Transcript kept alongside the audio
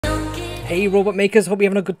Hey robot makers, hope you're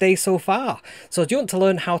having a good day so far. So do you want to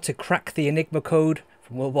learn how to crack the Enigma code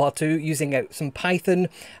from World War II using some Python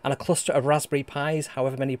and a cluster of Raspberry Pis,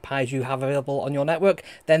 however many Pis you have available on your network?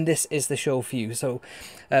 Then this is the show for you. So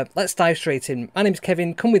let's dive straight in. My name's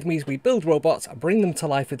Kevin. Come with me as we build robots, bring them to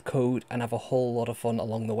life with code, and have a whole lot of fun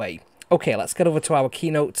along the way. Okay, let's get over to our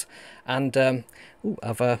keynote, and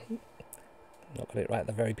I've not got it right at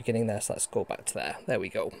the very beginning there, so let's go back to there. There we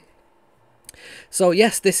go. So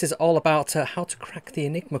yes, this is all about how to crack the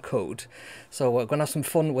Enigma code. So we're going to have some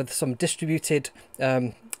fun with some distributed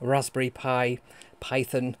Raspberry Pi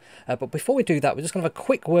Python. But before we do that, we're just going to have a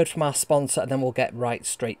quick word from our sponsor, and then we'll get right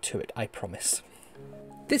straight to it, I promise.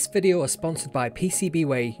 This video is sponsored by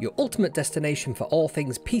PCBWay, your ultimate destination for all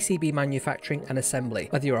things PCB manufacturing and assembly.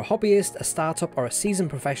 Whether you're a hobbyist, a startup or a seasoned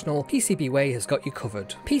professional, PCBWay has got you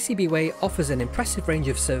covered. PCBWay offers an impressive range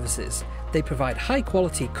of services. They provide high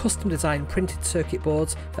quality custom designed printed circuit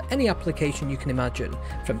boards for any application you can imagine,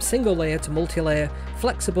 from single layer to multi-layer,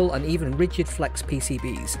 flexible and even rigid flex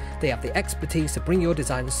PCBs. They have the expertise to bring your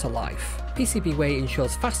designs to life. PCBWay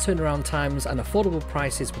ensures fast turnaround times and affordable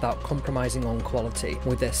prices without compromising on quality.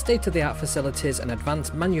 With their state-of-the-art facilities and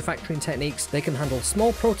advanced manufacturing techniques, they can handle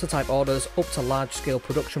small prototype orders up to large-scale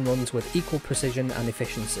production runs with equal precision and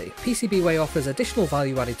efficiency. PCBWay offers additional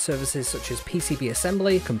value-added services such as PCB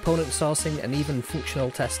assembly, component sourcing, and even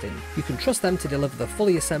functional testing. You can trust them to deliver the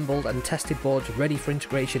fully assembled and tested boards ready for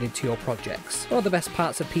integration into your projects. One of the best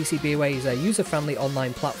parts of PCBWay is their user-friendly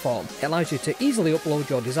online platform. It allows you to easily upload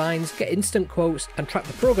your designs, get instant quotes, and track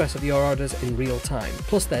the progress of your orders in real time.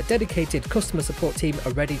 Plus, their dedicated customer support team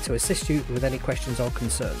are ready to assist you with any questions or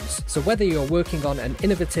concerns. So whether you're working on an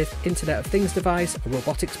innovative Internet of Things device, a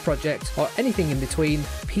robotics project, or anything in between,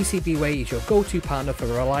 PCBWay is your go-to partner for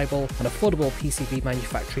reliable and affordable PCB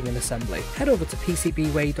manufacturing and assembly. Head over to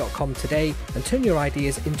PCBWay.com today and turn your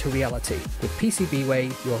ideas into reality with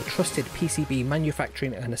PCBWay, your trusted PCB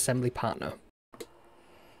manufacturing and assembly partner.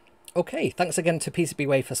 Okay, thanks again to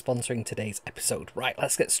PCBWay for sponsoring today's episode. Right,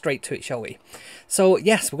 let's get straight to it, shall we? So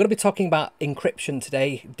yes, we're going to be talking about encryption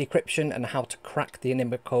today, decryption, and how to crack the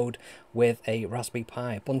Enigma code with a Raspberry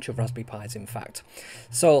Pi, a bunch of Raspberry Pis in fact.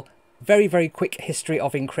 So very quick history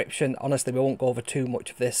of encryption. Honestly, we won't go over too much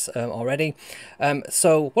of this already.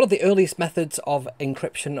 So one of the earliest methods of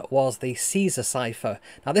encryption was the Caesar cipher.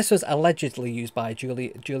 Now this was allegedly used by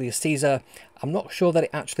Julius Caesar. I'm not sure that it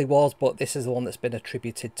actually was, but this is the one that's been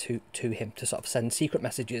attributed to him to sort of send secret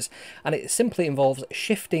messages. And it simply involves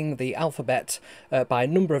shifting the alphabet by a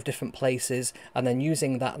number of different places and then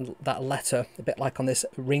using that letter, a bit like on this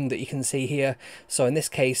ring that you can see here. So in this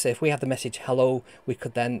case, if we have the message hello, we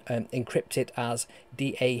could then encrypt it as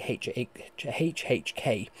DAHHK.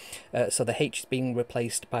 So the H is being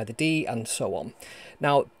replaced by the D and so on.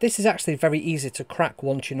 Now this is actually very easy to crack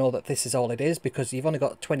once you know that this is all it is, because you've only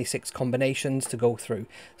got 26 combinations to go through.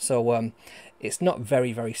 So it's not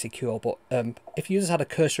very secure, but if you just had a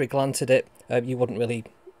cursory glance at it, you wouldn't really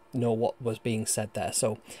know what was being said there.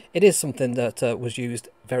 So it is something that was used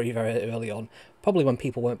very early on, probably when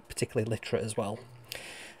people weren't particularly literate as well.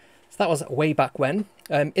 So that was way back when.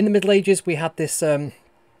 In the Middle Ages, we had this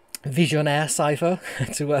Visionnaire cipher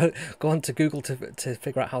to go on to Google to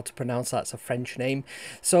figure out how to pronounce that. It's a French name.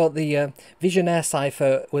 So the Visionnaire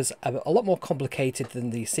cipher was a lot more complicated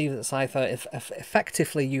than the Caesar cipher.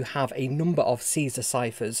 Effectively, you have a number of Caesar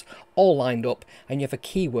ciphers all lined up, and you have a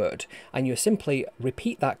keyword, and you simply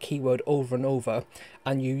repeat that keyword over and over,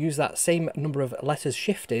 and you use that same number of letters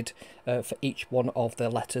shifted for each one of the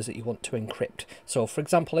letters that you want to encrypt. So for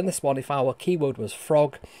example, in this one, if our keyword was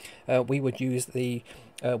frog, we would use the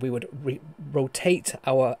rotate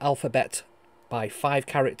our alphabet by 5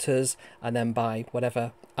 characters, and then by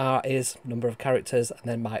whatever R is, number of characters, and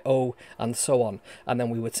then by O, and so on. And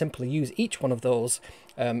then we would simply use each one of those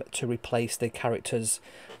to replace the characters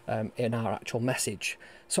in our actual message.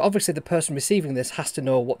 So obviously the person receiving this has to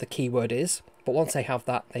know what the keyword is, but once they have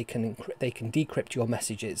that, they can decrypt your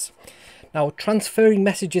messages. Now, transferring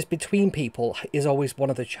messages between people is always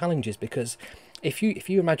one of the challenges, because if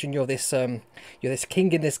you imagine you're this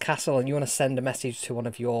king in this castle, and you want to send a message to one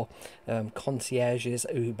of your concierges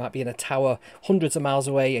who might be in a tower hundreds of miles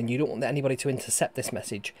away, and you don't want anybody to intercept this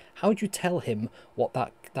message, how would you tell him what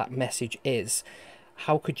that message is?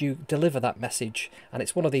 How could you deliver that message? And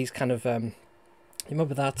it's one of these kind of you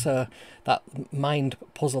remember that mind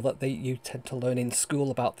puzzle that you tend to learn in school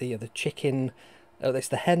about the chicken it's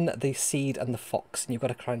the hen, the seed, and the fox, and you've got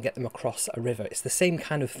to try and get them across a river. It's the same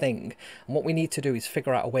kind of thing, and what we need to do is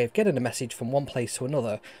figure out a way of getting a message from one place to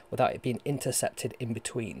another without it being intercepted in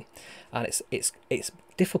between. And it's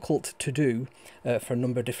difficult to do for a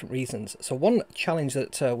number of different reasons. So one challenge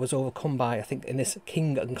that was overcome by, I think, in this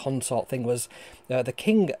king and consort thing was the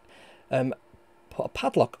king put a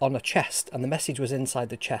padlock on a chest, and the message was inside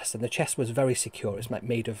the chest, and the chest was very secure. It's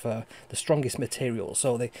made of the strongest material,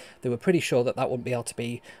 so they were pretty sure that that wouldn't be able to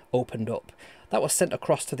be opened up. That was sent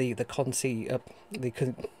across to the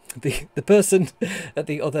person at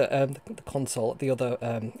the other the console at the other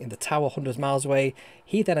in the tower hundreds of miles away.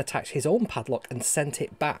 He then attached his own padlock and sent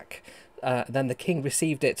it back. Then the king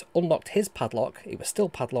received it, unlocked his padlock. It was still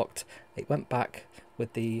padlocked. It went back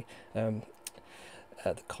with the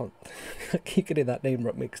I keep getting that name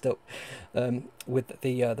mixed up. With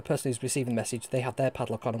the person who's receiving the message, they had their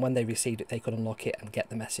padlock on, and when they received it, they could unlock it and get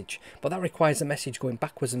the message. But that requires a message going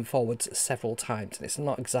backwards and forwards several times, and it's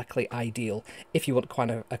not exactly ideal if you want quite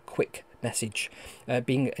a quick message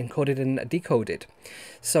being encoded and decoded.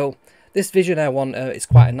 So this Visionaire one is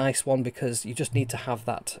quite a nice one because you just need to have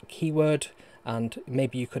that keyword, and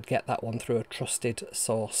maybe you could get that one through a trusted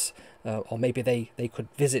source, or maybe they could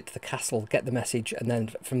visit the castle, get the message, and then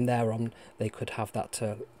from there on they could have that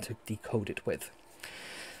to decode it with.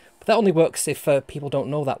 But that only works if people don't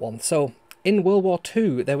know that one. So in World War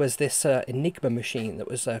II there was this Enigma machine that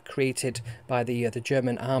was created by the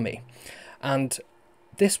German army, and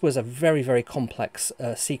this was a very, very complex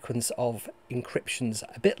sequence of encryptions,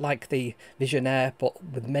 a bit like the Visionaire, but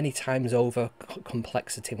with many times over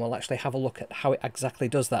complexity. And we'll actually have a look at how it exactly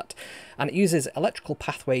does that. And it uses electrical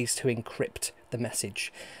pathways to encrypt the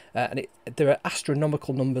message. There are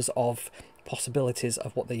astronomical numbers of possibilities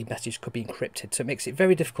of what the message could be encrypted, so it makes it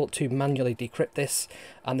very difficult to manually decrypt this,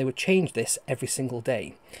 and they would change this every single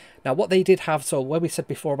day. Now what they did have, so where we said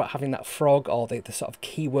before about having that frog or the sort of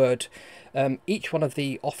keyword, each one of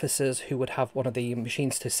the officers who would have one of the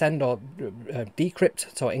machines to send or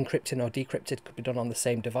decrypt, so encrypting or decrypted could be done on the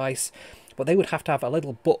same device, but they would have to have a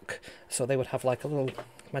little book. So they would have like a little,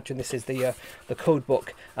 imagine this is the code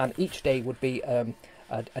book, and each day would be a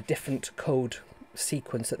different code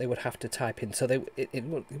sequence that they would have to type in. So it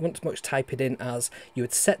wasn't so much type it in as you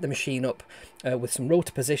would set the machine up with some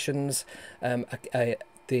rotor positions, the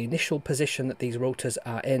initial position that these rotors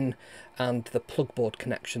are in, and the plug board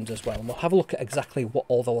connections as well. And we'll have a look at exactly what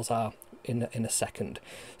all those are in a second.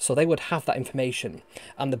 So they would have that information,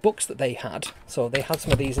 and the books that they had, so they had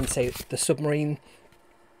some of these in, say, the submarine,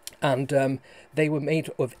 and they were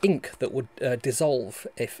made of ink that would dissolve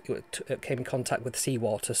if it came in contact with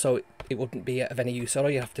seawater, so it wouldn't be of any use. All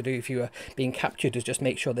you have to do if you are being captured is just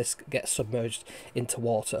make sure this gets submerged into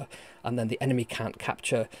water, and then the enemy can't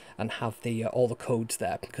capture and have all the codes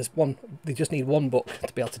there, because they just need one book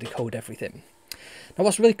to be able to decode everything. Now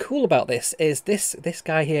what's really cool about this is this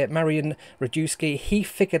guy here, Marian Rajewski, he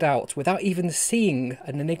figured out without even seeing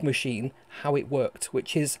an Enigma machine how it worked,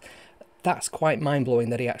 that's quite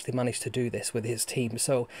mind-blowing that he actually managed to do this with his team.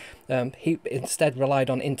 So he instead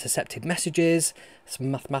relied on intercepted messages,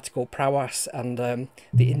 some mathematical prowess, and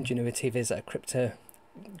the ingenuity of his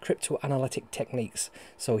crypto-analytic techniques.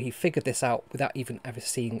 So he figured this out without even ever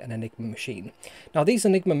seeing an Enigma machine. Now these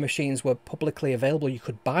Enigma machines were publicly available, you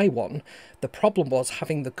could buy one. The problem was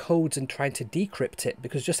having the codes and trying to decrypt it,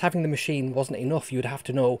 because just having the machine wasn't enough. You would have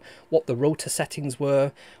to know what the rotor settings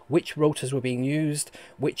were, which rotors were being used,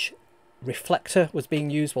 which reflector was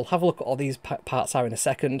being used. We'll have a look at all these parts are in a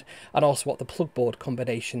second, and also what the plug board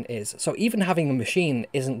combination is. So even having a machine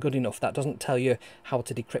isn't good enough. That doesn't tell you how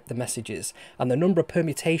to decrypt the messages, and the number of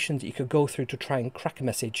permutations that you could go through to try and crack a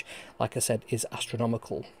message, like I said, is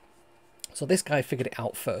astronomical. So this guy figured it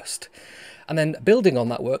out first. And then building on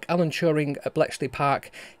that work, Alan Turing at Bletchley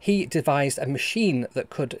Park, he devised a machine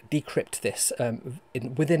that could decrypt this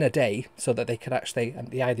within a day, so that they could actually, and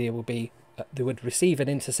the idea would be, they would receive an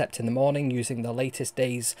intercept in the morning using the latest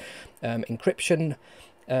day's encryption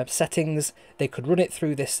settings. They could run it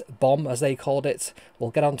through this bomb, as they called it.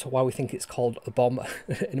 We'll get on to why we think it's called a bomb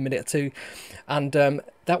in a minute or two. And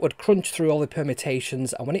that would crunch through all the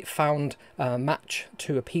permutations, and when it found a match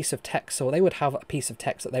to a piece of text, so they would have a piece of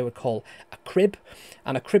text that they would call a crib,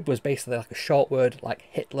 and a crib was basically like a short word like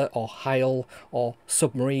Hitler or Heil or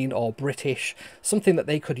submarine or British, something that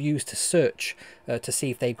they could use to search to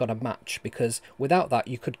see if they've got a match, because without that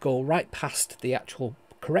you could go right past the actual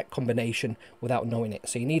correct combination without knowing it.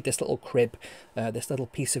 So you need this little crib, this little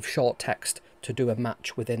piece of short text to do a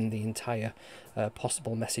match within the entire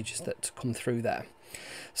possible messages that come through there.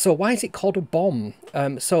 So why is it called a bomb?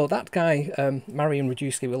 So that guy, Marian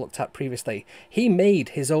Rajewski, we looked at previously, he made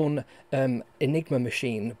his own Enigma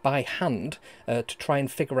machine by hand to try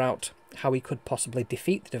and figure out how he could possibly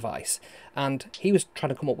defeat the device. And he was trying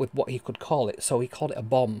to come up with what he could call it, so he called it a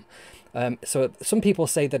bomb. So some people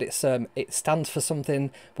say that it stands for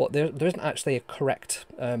something, but there isn't actually a correct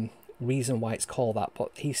reason why it's called that,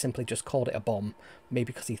 but he simply just called it a bomb, maybe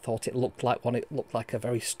because he thought it looked like one. It looked like a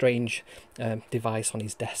very strange device on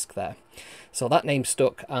his desk there. So that name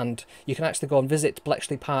stuck, and you can actually go and visit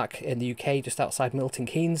Bletchley Park in the UK, just outside Milton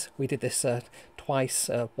Keynes. We did this twice,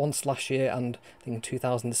 once last year and I think in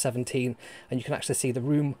 2017, and you can actually see the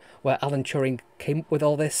room where Alan Turing came up with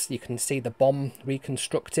all this. You can see the bomb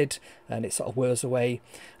reconstructed, and it sort of whirs away,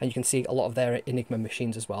 and you can see a lot of their Enigma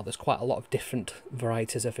machines as well. There's quite a lot of different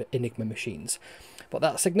varieties of Enigma machines, but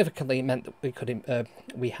that significantly meant that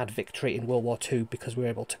we had victory in World War II, because we were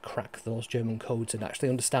able to crack those German codes and actually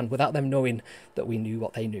understand, without them knowing, that we knew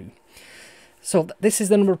what they knew. So this is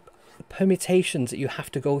the number of permutations that you have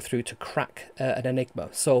to go through to crack an Enigma.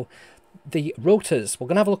 So the rotors, we're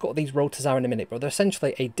going to have a look at what these rotors are in a minute, but they're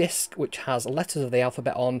essentially a disk which has letters of the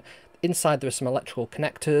alphabet on. Inside there are some electrical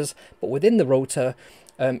connectors, but within the rotor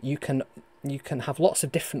you can have lots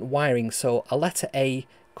of different wiring. So a letter A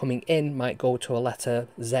coming in might go to a letter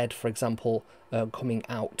Z, for example, coming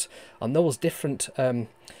out. On those different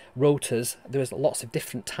rotors, there's lots of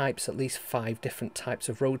different types, at least 5 different types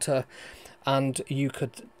of rotor, and you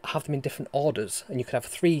could have them in different orders, and you could have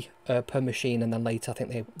 3 per machine, and then later I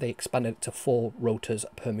think they expanded it to 4 rotors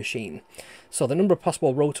per machine. So the number of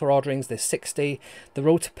possible rotor orderings, there's 60. The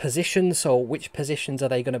rotor positions, so which positions are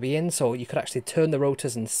they going to be in, so you could actually turn the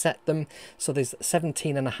rotors and set them. So there's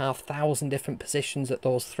 17,500 different positions that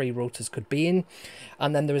those 3 rotors could be in.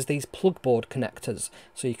 And then there's these plug board connectors,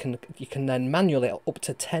 so you can then manually up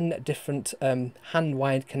to 10 different hand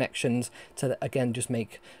wired connections to again just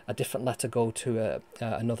make a different letter go to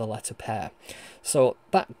another letter pair. So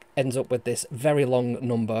that ends up with this very long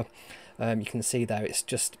number. You can see there,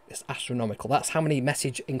 it's astronomical. That's how many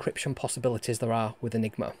message encryption possibilities there are with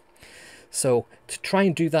Enigma. So to try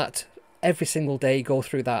and do that every single day, go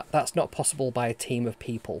through that's not possible by a team of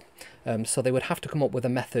people. So they would have to come up with a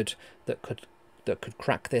method that could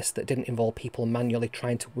crack this, that didn't involve people manually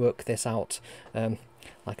trying to work this out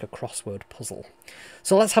like a crossword puzzle.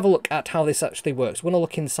 So let's have a look at how this actually works. We're going to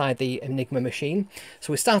look inside the Enigma machine.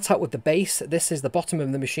 So we start out with the base. This is the bottom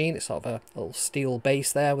of the machine. It's sort of a little steel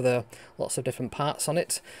base there with lots of different parts on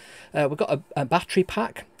it. We've got a battery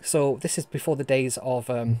pack. So this is before the days of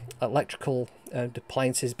electrical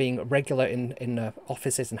appliances being regular in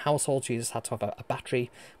offices and households. You just had to have a battery,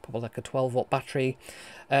 probably like a 12-volt battery.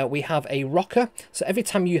 We have a rocker. So every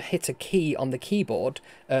time you hit a key on the keyboard,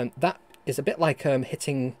 that is a bit like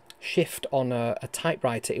hitting shift on a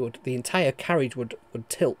typewriter. The entire carriage would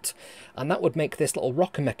tilt, and that would make this little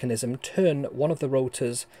rocker mechanism turn one of the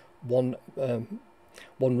rotors one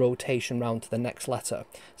rotation round to the next letter.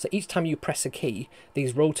 So each time you press a key,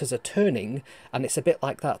 these rotors are turning, and it's a bit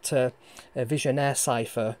like that Visionaire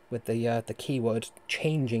cipher with the keyword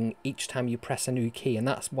changing each time you press a new key, and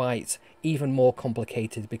that's why it's even more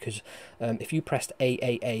complicated, because if you pressed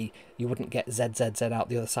AAA, you wouldn't get ZZZ out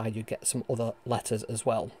the other side, you'd get some other letters as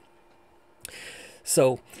well.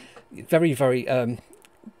 So very, very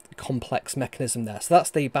complex mechanism there. So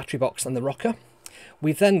that's the battery box and the rocker.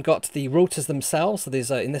 We've then got the rotors themselves. So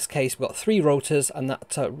there's in this case we've got 3 rotors, and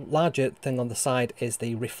that larger thing on the side is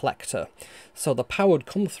the reflector. So the power would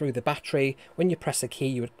come through the battery. When you press a key,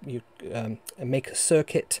 you would make a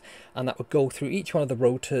circuit, and that would go through each one of the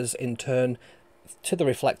rotors in turn to the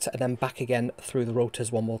reflector, and then back again through the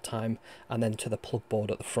rotors one more time, and then to the plug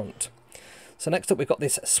board at the front. So next up we've got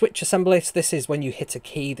this switch assembly. So this is when you hit a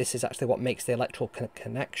key. This is actually what makes the electrical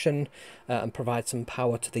connection and provides some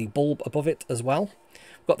power to the bulb above it as well.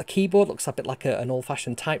 We've got the keyboard, looks a bit like an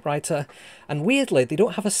old-fashioned typewriter, and weirdly they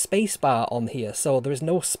don't have a space bar on here, so there is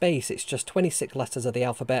no space. It's just 26 letters of the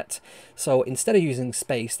alphabet. So instead of using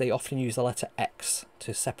space, they often use the letter X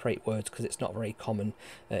to separate words, because it's not very common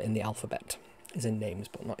in the alphabet. Is in names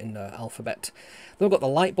but not in the alphabet. Then we've got the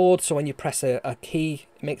light board, so when you press a key,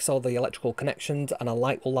 it makes all the electrical connections, and a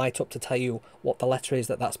light will light up to tell you what the letter is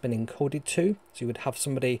that's been encoded to. So you would have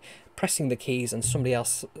somebody pressing the keys and somebody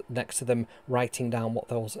else next to them writing down what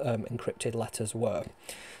those encrypted letters were.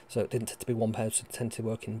 So it didn't tend to be one person, it tended to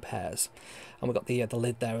work in pairs. And we've got the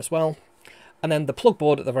lid there as well. And then the plug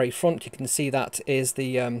board at the very front, you can see that is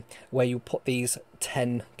the where you put these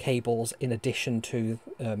 10 cables in addition to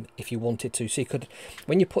if you wanted to. So you could,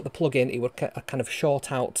 when you put the plug in, it would kind of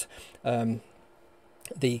short out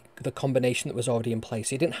the combination that was already in place.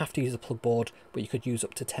 So you didn't have to use the plug board, but you could use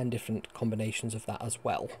up to 10 different combinations of that as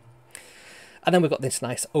well. And then we've got this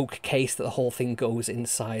nice oak case that the whole thing goes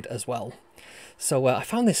inside as well. So I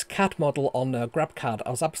found this CAD model on GrabCAD.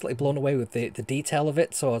 I was absolutely blown away with the detail of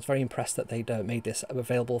it, so I was very impressed that they'd made this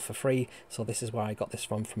available for free. So this is where I got this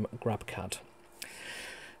from GrabCAD.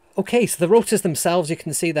 Okay, so the rotors themselves, you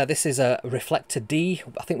can see there, this is a reflector D.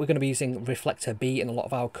 I think we're going to be using reflector B in a lot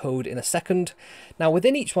of our code in a second. Now,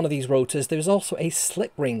 within each one of these rotors, there's also a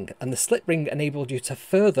slip ring, and the slip ring enabled you to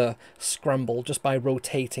further scramble just by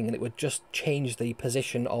rotating, and it would just change the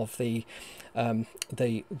position of the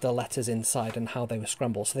letters inside and how they were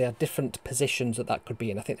scrambled. So they had different positions that could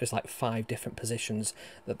be in. I think there's like 5 different positions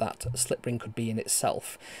that slip ring could be in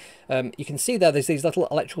itself. You can see there's these little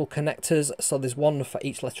electrical connectors, so there's one for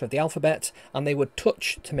each letter of the alphabet, and they would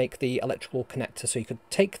touch to make the electrical connector. So you could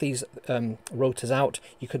take these rotors out,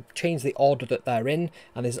 you could change the order that they're in,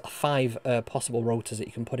 and there's 5 possible rotors that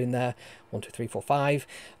you can put in there, 1, 2, 3, 4, 5,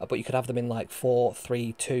 but you could have them in like 4,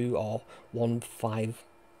 3, 2, or 1, 5,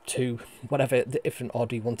 2, whatever different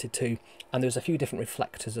order you wanted to. And there's a few different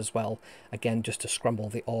reflectors as well, again just to scramble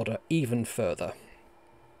the order even further.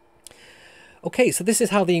 Okay, so this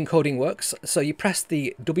is how the encoding works. So you press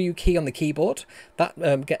the W key on the keyboard,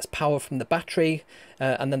 that gets power from the battery,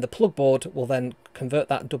 and then the plug board will then convert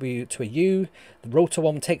that W to a U. The rotor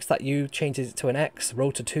 1 takes that U, changes it to an X.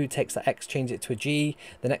 Rotor 2 takes that X, changes it to a G.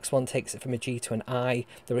 The next one takes it from a G to an I.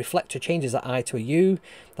 The reflector changes that I to a U.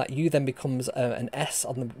 That U then becomes an S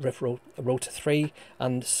on the rotor 3,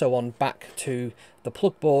 and so on back to the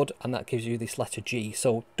plug board, and that gives you this letter G.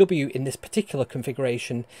 So W in this particular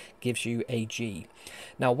configuration gives you a G.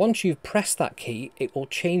 Now once you've pressed that key, it will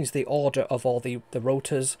change the order of all the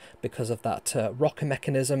rotors because of that rocker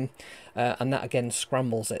mechanism, and that again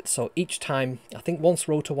scrambles it. So each time, I think once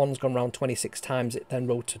rotor 1's gone around 26 times, then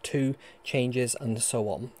rotor 2 changes and so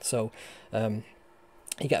on. So you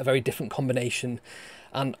get a very different combination.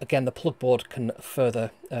 And again, the plug board can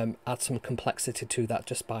further add some complexity to that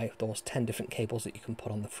just by those 10 different cables that you can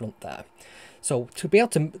put on the front there. So to be able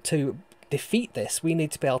to defeat this, we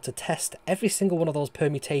need to be able to test every single one of those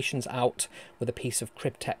permutations out with a piece of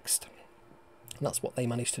crypttext. And that's what they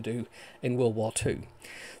managed to do in World War II.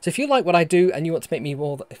 So if you like what I do and you want to make me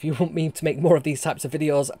more, if you want me to make more of these types of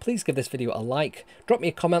videos, please give this video a like. Drop me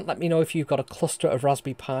a comment. Let me know if you've got a cluster of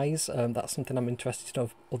Raspberry Pis. That's something I'm interested to know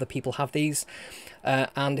if other people have these.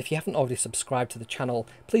 And if you haven't already subscribed to the channel,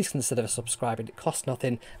 please consider subscribing. It costs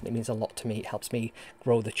nothing and it means a lot to me. It helps me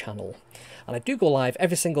grow the channel. And I do go live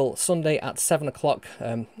every single Sunday at 7 o'clock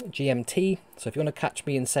GMT. So if you want to catch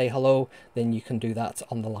me and say hello, then you can do that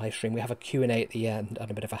on the live stream. We have a Q&A at the end and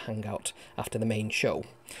a bit of a hangout after the main show.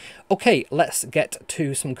 Okay, let's get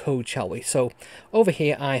to some code, shall we? So over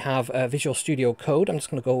here I have Visual Studio Code. I'm just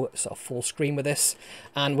going to go sort of full screen with this,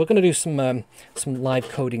 and we're going to do some live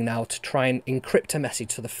coding now to try and encrypt a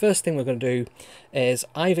message. So the first thing we're going to do is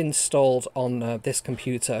I've installed on this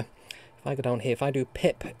computer. If I go down here, if I do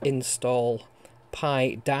pip install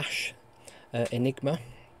py-enigma,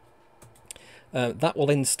 that will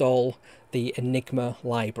install the Enigma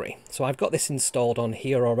library. So I've got this installed on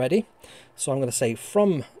here already. So I'm going to say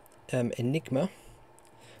from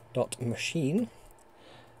enigma.machine,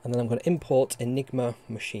 and then I'm going to import Enigma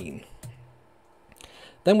machine.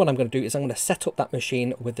 Then what I'm going to do is I'm going to set up that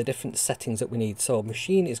machine with the different settings that we need. So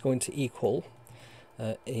machine is going to equal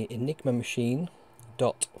Enigma machine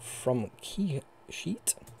dot from key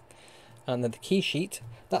sheet, and then the key sheet,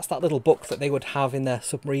 that's that little book that they would have in their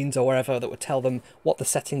submarines or wherever that would tell them what the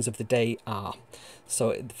settings of the day are.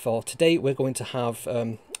 So for today we're going to have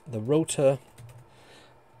the rotors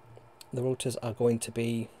are going to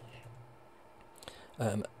be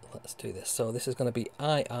let's do this. So this is going to be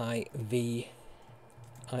III.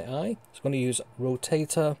 It's going to use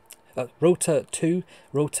rotor 2,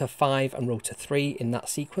 rotor 5 and rotor 3 in that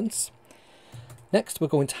sequence. Next we're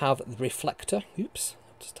going to have the reflector. Oops,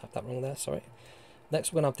 just typed that wrong there, sorry.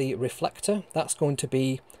 Next we're going to have the reflector. That's going to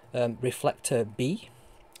be reflector B.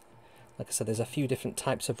 Like I said, there's a few different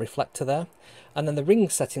types of reflector there. And then the ring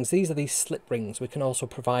settings, these are these slip rings. We can also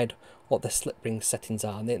provide what the slip ring settings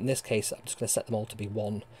are. And in this case, I'm just going to set them all to be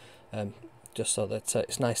 1, just so that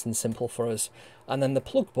it's nice and simple for us. And then the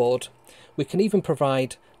plug board, we can even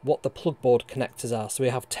provide what the plug board connectors are. So we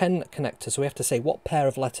have 10 connectors, so we have to say what pair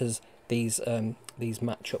of letters these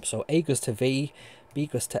match up. So A goes to V, B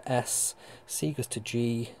goes to S, C goes to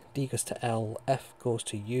G, D goes to L, F goes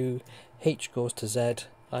to U, H goes to Z,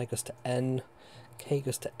 I goes to N, K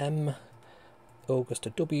goes to M, O goes to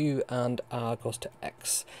W, and R goes to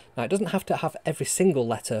X. Now it doesn't have to have every single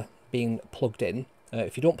letter being plugged in.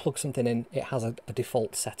 If you don't plug something in, it has a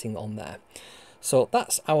default setting on there. So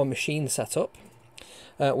that's our machine setup.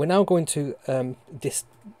 We're now going to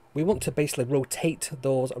we want to basically rotate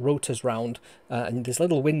those rotors round, and there's a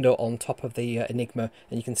little window on top of the Enigma,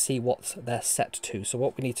 and you can see what they're set to. So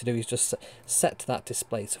what we need to do is just set that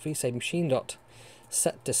display. So if we say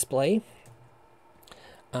machine.set display,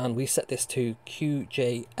 and we set this to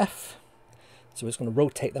QJF, so we're just going to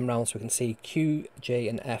rotate them around so we can see Q, J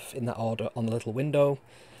and F in that order on the little window.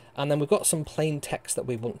 And then we've got some plain text that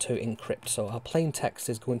we want to encrypt. So our plain text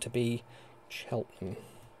is going to be Cheltenham.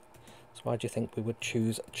 So why do you think we would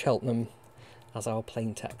choose Cheltenham as our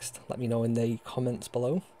plain text? Let me know in the comments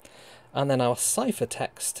below. And then our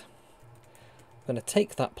ciphertext, we're going to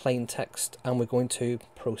take that plain text and we're going to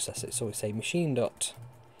process it. So we say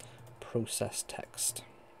machine.process text.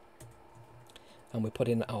 And we put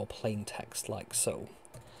in our plain text like so.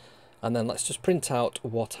 And then let's just print out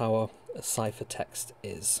what our ciphertext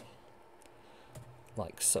is.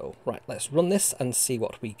 Like so. Right, let's run this and see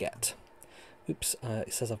what we get. Oops,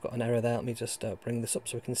 it says I've got an error there. Let me just bring this up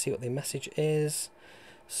so we can see what the message is.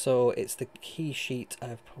 So it's the key sheet.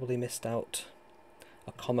 I've probably missed out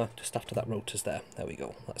a comma just after that rotors there. There we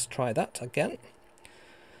go. Let's try that again.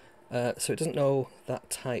 So it doesn't know that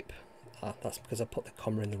type. That's because I put the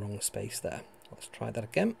comma in the wrong space there. Let's try that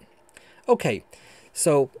again. Okay,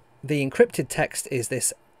 so the encrypted text is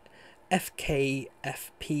this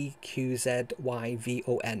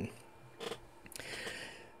FKFPQZYVON.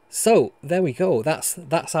 So there we go. That's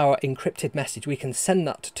our encrypted message. We can send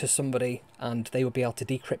that to somebody and they will be able to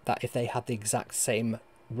decrypt that if they had the exact same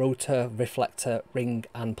rotor, reflector, ring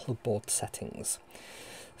and plugboard settings.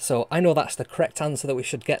 So I know that's the correct answer that we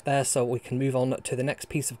should get there, so we can move on to the next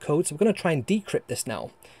piece of code. So we're going to try and decrypt this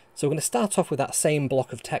now. So we're going to start off with that same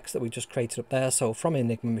block of text that we just created up there. So from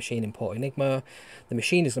Enigma machine, import Enigma. The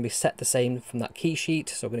machine is going to be set the same from that key sheet.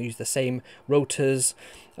 So we're going to use the same rotors,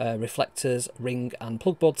 reflectors, ring and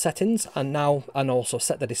plugboard settings. And also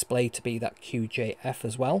set the display to be that QJF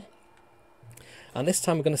as well. And this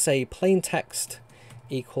time we're going to say plain text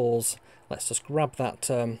equals, let's just grab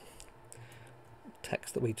that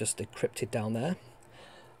text that we just decrypted down there.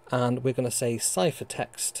 And we're going to say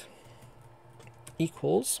ciphertext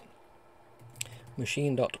equals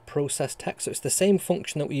machine.process text. So it's the same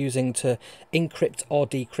function that we're using to encrypt or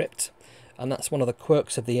decrypt, and that's one of the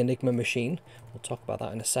quirks of the Enigma machine. We'll talk about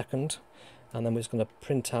that in a second. And then we're just going to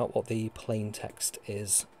print out what the plain text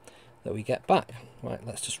is that we get back. Right,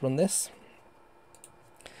 let's just run this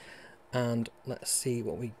and let's see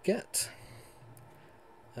what we get.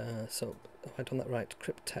 So have I done that right?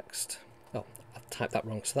 Crypt text. Oh, I've typed that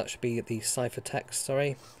wrong. So that should be the ciphertext,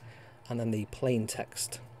 sorry. And then the plain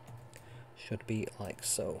text should be like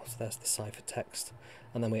so. So there's the ciphertext.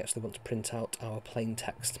 And then we actually want to print out our plain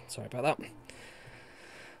text. Sorry about that.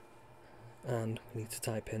 And we need to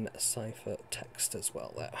type in ciphertext as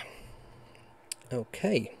well there.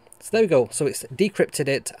 Okay, so there we go. So it's decrypted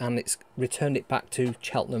it and it's returned it back to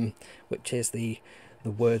Cheltenham, which is the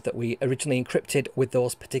word that we originally encrypted with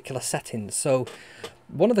those particular settings. So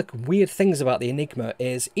one of the weird things about the Enigma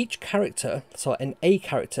is each character, so an A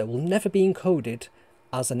character, will never be encoded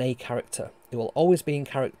as an A character. It will always be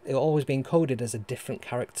encoded as a different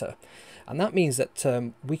character. And that means that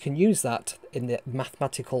we can use that in the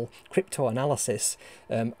mathematical crypto-analysis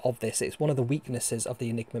of this. It's one of the weaknesses of the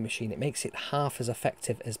Enigma machine. It makes it half as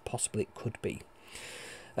effective as possibly it could be.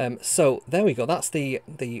 So there we go. That's the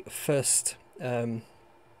first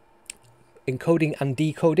encoding and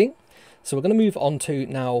decoding. So we're going to move on to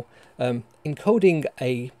now encoding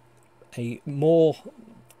a more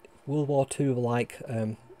World War II like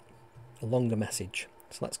a longer message.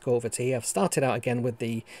 So let's go over to here. I've started out again with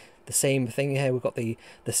the same thing here. We've got the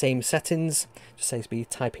same settings. Just says be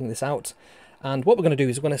typing this out. And what we're going to do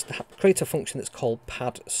is we're going to create a function that's called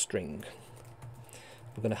pad string.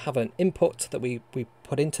 We're going to have an input that we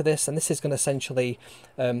put into this, and this is going to essentially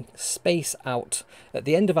space out at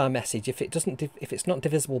the end of our message. If it's not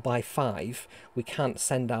divisible by 5, we can't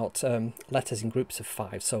send out letters in groups of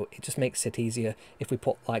 5. So it just makes it easier if we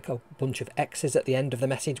put like a bunch of X's at the end of the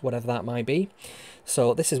message, whatever that might be.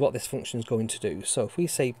 So this is what this function is going to do. So if we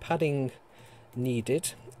say padding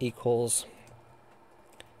needed equals,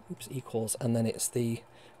 and then it's the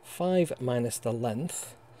 5 minus the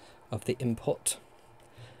length of the input.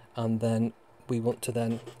 And then we want to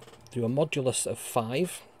then do a modulus of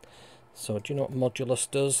 5. So do you know what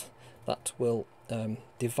modulus does? That will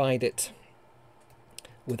divide it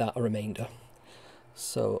without a remainder.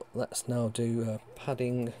 So let's now do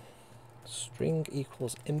padding string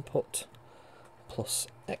equals input plus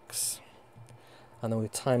X. And then we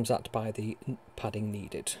times that by the padding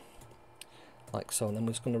needed. like so, and then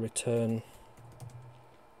we're just going to return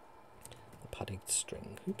the padded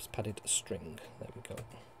string. Oops, padded string. There we go.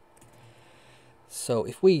 So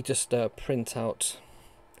if we just print out,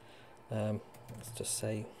 let's just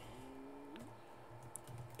say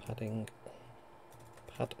pad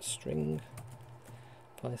string.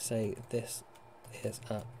 If I say this is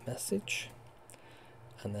a message,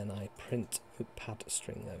 and then I print pad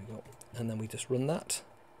string, there we go, and then we just run that,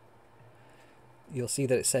 you'll see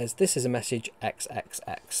that it says this is a message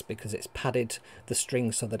XXX because it's padded the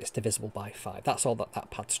string so that it's divisible by 5. That's all that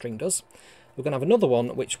that pad string does. We're going to have another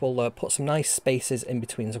one which will put some nice spaces in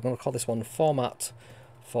between. So I'm going to call this one format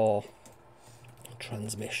for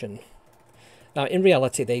transmission. Now, in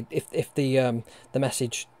reality, if the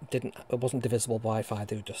message wasn't divisible by 5,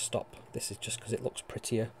 they would just stop. This is just because it looks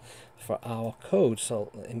prettier for our code.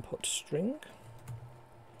 So input string,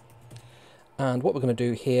 and what we're going to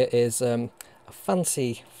do here is a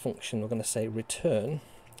fancy function. We're going to say return.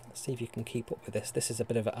 Let's see if you can keep up with this. This is a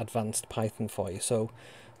bit of advanced Python for you. So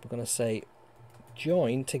we're going to say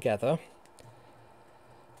join together,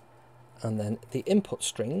 and then the input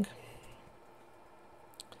string.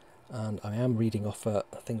 And I am reading off a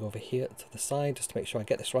thing over here to the side just to make sure I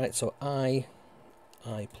get this right. So I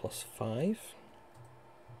plus 5.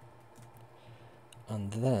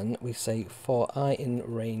 And then we say for I in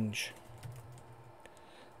range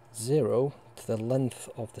 0 to the length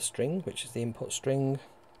of the string, which is the input string.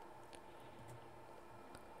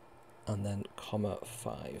 And then comma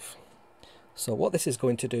 5. So what this is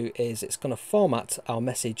going to do is it's going to format our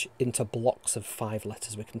message into blocks of 5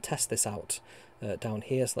 letters. We can test this out down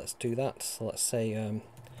here, so let's do that. So let's say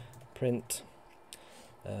print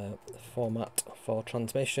format for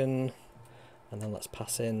transmission, and then let's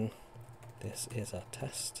pass in this is a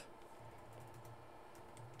test,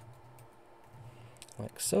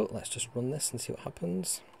 like so. Let's just run this and see what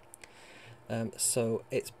happens. So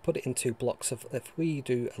it's put it into blocks of, if we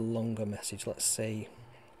do a longer message, let's say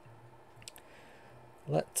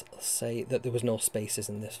that there was no spaces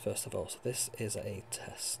in this first of all, so this is a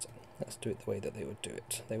test. Let's do it the way that they would do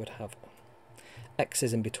it. They would have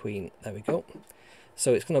X's in between. There we go.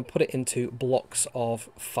 So it's going to put it into blocks of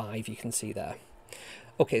 5, you can see there.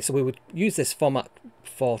 Okay, so we would use this format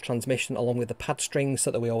for transmission along with the pad string so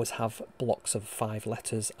that we always have blocks of 5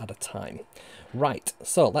 letters at a time. Right,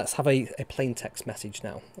 so let's have a plain text message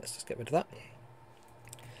now. Let's just get rid of that.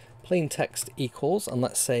 Plain text equals, and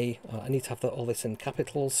let's say I need to have all this in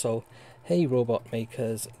capitals, so hey robot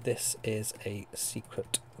makers, this is a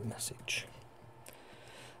secret message.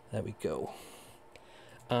 There we go.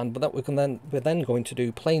 And but that we're then going to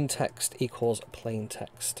do plain text equals plain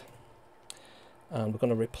text, and we're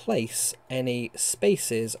going to replace any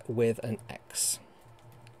spaces with an X,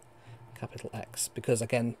 capital X, because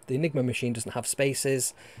again the Enigma machine doesn't have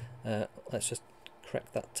spaces. Let's just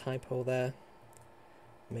correct that typo there.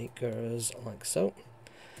 Makers, like so,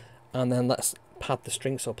 and then let's pad the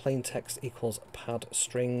string, so plain text equals pad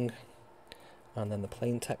string, and then the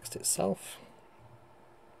plain text itself,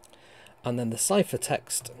 and then the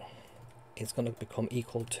ciphertext is going to become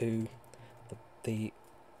equal to the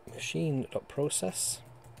machine.process,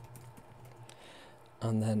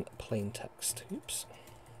 and then plain text. Oops.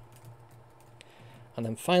 And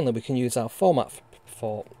then finally we can use our format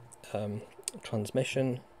for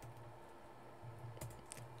transmission,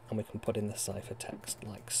 and we can put in the ciphertext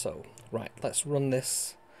like so. Right, let's run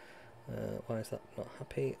this. Why is that not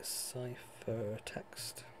happy?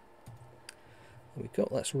 Ciphertext. There we go.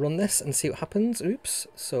 Let's run this and see what happens. Oops.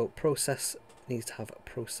 So process needs to have a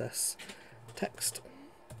process text.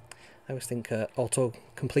 I always think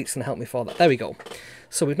autocomplete's going to help me for that. There we go.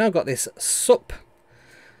 So we've now got this sup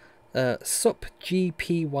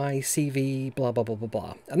GPYCV blah blah blah blah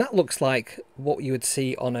blah, and that looks like what you would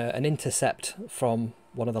see on an intercept from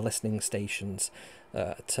one of the listening stations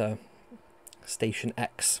to station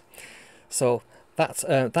X. So that's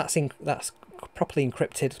properly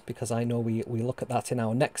encrypted, because I know we look at that in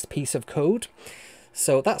our next piece of code.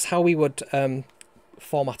 So that's how we would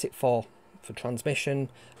format it for transmission,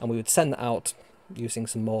 and we would send that out using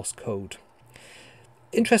some Morse code.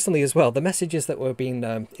 Interestingly as well, the messages that were being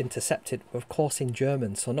intercepted were of course in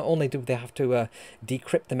German, so not only did they have to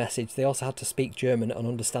decrypt the message, they also had to speak German and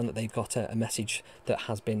understand that they've got a message that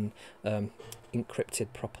has been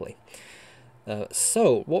encrypted properly.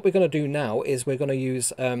 So what we're going to do now is we're going to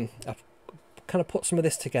use I've kind of put some of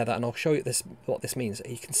this together, and I'll show you what this means.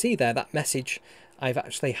 You can see there that message, I've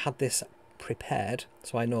actually had this prepared,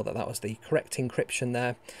 so I know that that was the correct encryption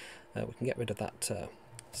there. We can get rid of that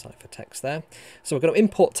ciphertext there. So we're going to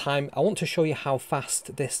import time. I want to show you how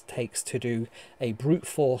fast this takes to do a brute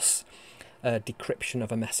force decryption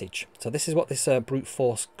of a message. So this is what this brute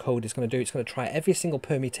force code is going to do. It's going to try every single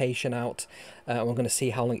permutation out, and we're going to see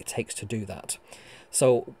how long it takes to do that.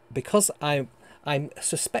 So because I'm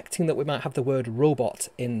suspecting that we might have the word robot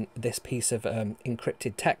in this piece of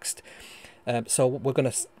encrypted text, so we're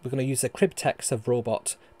going to use the crib text of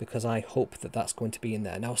robot, because I hope that that's going to be in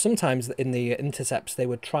there. Now sometimes in the intercepts they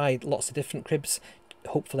would try lots of different cribs.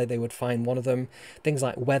 Hopefully they would find one of them. Things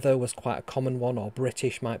like weather was quite a common one, or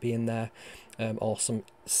British might be in there, or some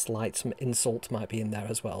insult might be in there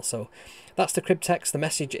as well. So that's the crib text. The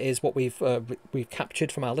message is what we've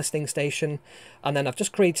captured from our listening station, and then I've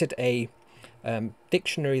just created a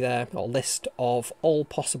dictionary there, or list of all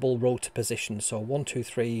possible rotor positions. So 1, 2,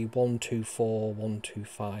 3, 1, 2, 4, 1, 2,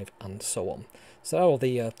 5, and so on. So all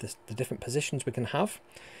the different positions we can have.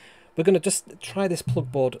 We're going to just try this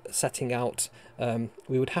plugboard setting out.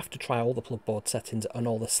 We would have to try all the plugboard settings and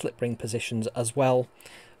all the slip ring positions as well.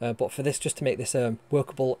 But for this, just to make this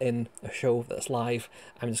workable in a show that's live,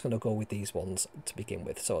 I'm just going to go with these ones to begin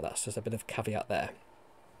with. So that's just a bit of caveat there.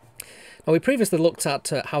 Now we previously looked at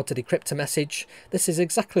how to decrypt a message. This is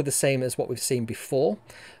exactly the same as what we've seen before.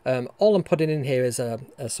 All I'm putting in here is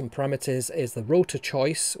some parameters, is the rotor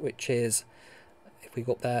choice, which is, if we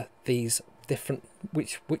go up there, these different,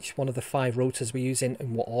 which one of the 5 rotors we're using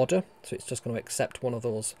in what order. So it's just going to accept one of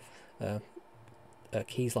those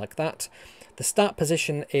keys like that. The start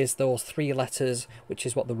position is those 3 letters, which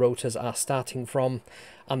is what the rotors are starting from,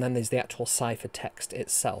 and then there's the actual cipher text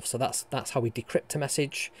itself. So that's how we decrypt a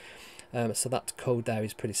message. So that code there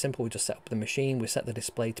is pretty simple. We just set up the machine, we set the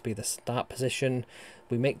display to be the start position,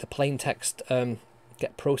 we make the plain text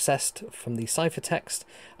get processed from the ciphertext,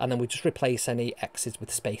 and then we just replace any X's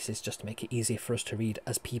with spaces just to make it easier for us to read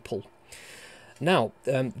as people. Now,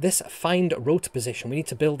 this find rotor position, we need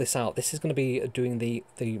to build this out. This is going to be doing the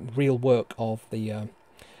real work of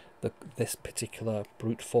this particular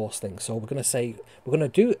brute force thing. So we're going to say, we're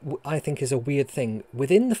going to do, I think is a weird thing.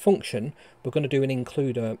 Within the function, we're going to do an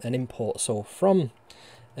include, an import. So from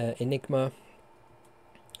Enigma,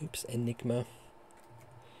 Enigma.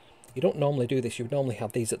 You don't normally do this, you would normally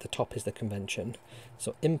have these at the top is the convention.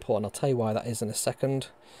 So import, and I'll tell you why that is in a second.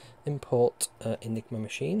 Import Enigma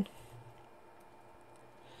machine.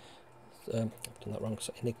 I've done that wrong,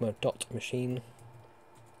 so enigma.machine.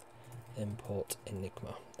 Import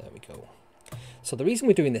Enigma, there we go. So the reason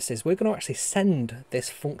we're doing this is we're going to actually send this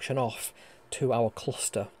function off to our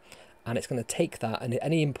cluster, and it's going to take that, and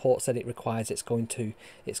any imports that it requires, it's going to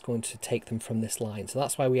take them from this line. So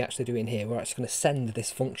that's why we actually do it in here. We're actually going to send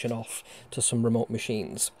this function off to some remote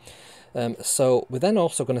machines. So we're then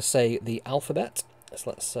also going to say the alphabet.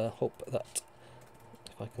 So let's hope that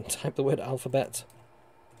if I can type the word alphabet,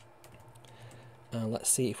 let's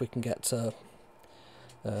see if we can get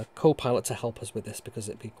Copilot to help us with this, because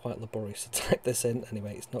it'd be quite laborious to type this in.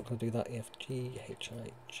 Anyway, it's not going to do that.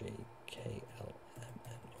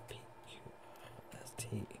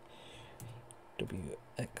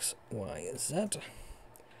 EFGHIJKLMNOPQRSTWXYZ.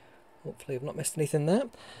 Hopefully I've not missed anything there.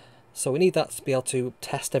 So we need that to be able to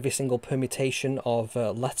test every single permutation of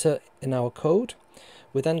letter in our code.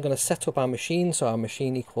 We're then going to set up our machine. So our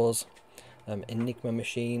machine equals Enigma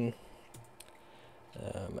machine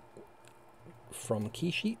from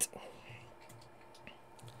key sheet,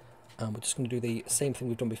 and we're just going to do the same thing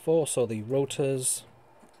we've done before. So the rotors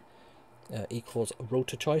equals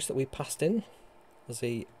rotor choice that we passed in as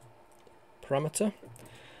a parameter.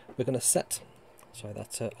 We're going to set, sorry, that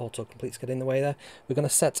autocomplete's getting in the way there. We're going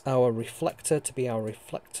to set our reflector to be our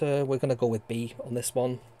reflector. We're going to go with B on this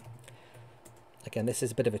one. Again, this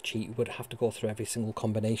is a bit of a cheat. We would have to go through every single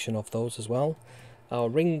combination of those as well. Our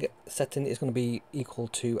ring setting is going to be equal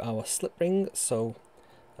to our slip ring, so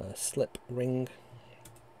slip ring,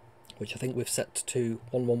 which I think we've set to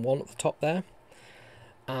 111 at the top there.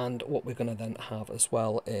 And what we're going to then have as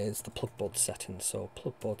well is the plugboard settings, so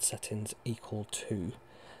plugboard settings equal to,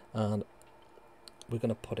 and we're going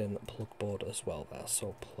to put in plugboard as well there,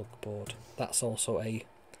 so plugboard, that's also a,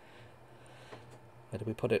 where do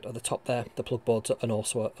we put it at the top there? The plugboard's and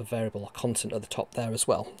also a variable or constant at the top there as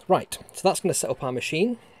well. Right, so that's going to set up our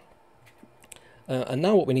machine. And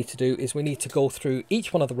now what we need to do is we need to go through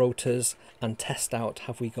each one of the rotors and test out,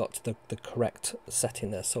 have we got the correct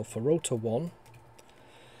setting there. So for rotor 1,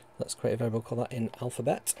 let's create a variable, call that in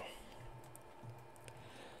alphabet.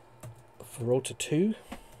 For rotor 2,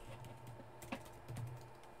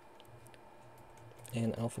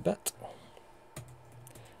 in alphabet.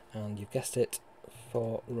 And you've guessed it,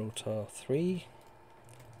 for rotor 3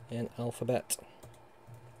 in alphabet.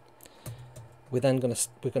 We're going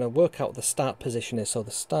to work out what the start position is. So the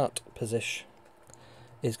start position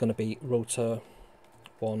is going to be rotor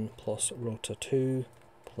 1 plus rotor 2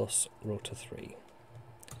 plus rotor 3.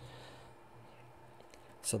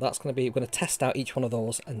 So that's going to be, we're going to test out each one of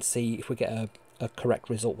those and see if we get a correct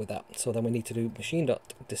result with that. So then we need to do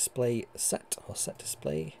machine.display set, or set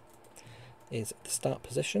display is the start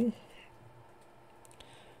position.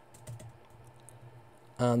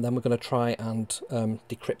 And then we're going to try and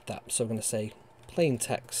decrypt that. So we're going to say plain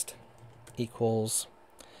text equals,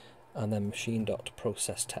 and then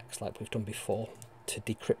machine.process text like we've done before to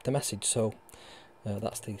decrypt the message. So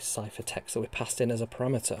that's the ciphertext that we passed in as a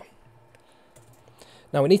parameter.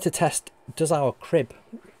 Now we need to test, does our crib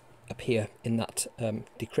appear in that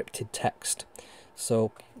decrypted text?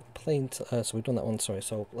 So so we've done that one, sorry.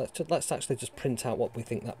 So let's actually just print out what we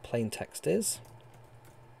think that plain text is.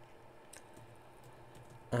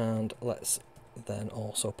 And let's then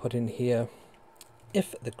also put in here,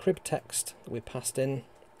 if the crib text that we passed in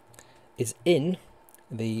is in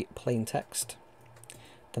the plain text,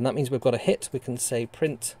 then that means we've got a hit. We can say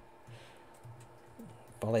print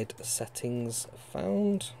valid settings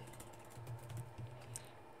found.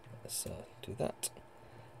 Let's do that.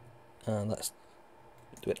 And let's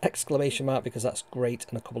do an exclamation mark because that's great,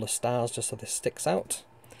 and a couple of stars just so this sticks out.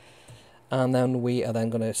 And then we are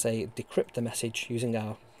then going to say decrypt the message using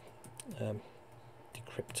our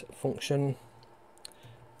decrypt function.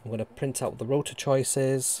 I'm going to print out the rotor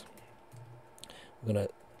choices. We're going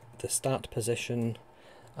to the start position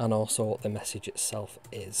and also what the message itself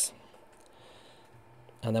is.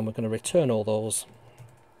 And then we're going to return all those.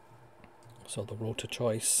 So the rotor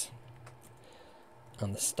choice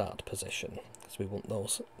and the start position, because we want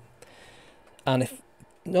those. And if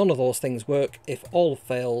none of those things work, if all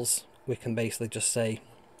fails, we can basically just say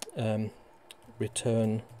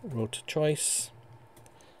return rotor choice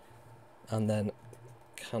and then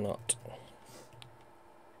cannot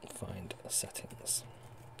find settings.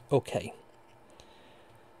 Okay.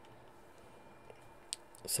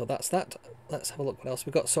 So that's that. Let's have a look what else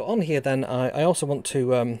we've got. So on here then, I also want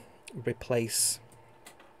to replace,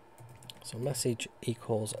 so message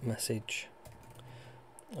equals message,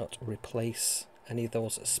 not replace any of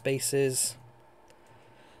those spaces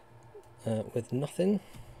with nothing.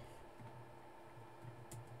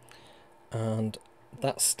 And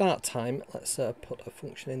that start time, let's put a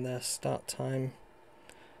function in there, start time.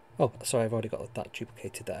 Oh, sorry, I've already got that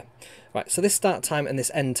duplicated there. Right, so this start time and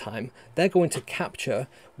this end time, they're going to capture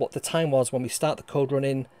what the time was when we start the code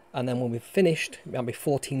running, and then when we've finished, maybe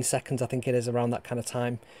 14 seconds, I think it is, around that kind of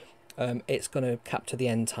time, it's going to capture the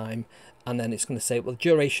end time, and then it's going to say, well, the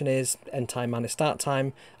duration is end time minus start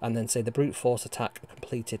time, and then say the brute force attack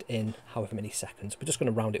completed in however many seconds. We're just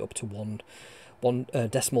going to round it up to one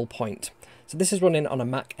decimal point. So this is running on a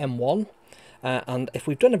Mac M1. And if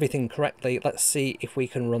we've done everything correctly, let's see if we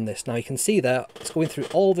can run this. Now you can see there, it's going through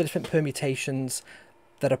all the different permutations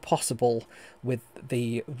that are possible with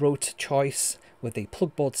the rotor choice, with the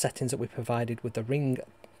plugboard settings that we provided, with the ring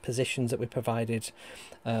positions that we provided,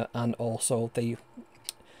 and also the,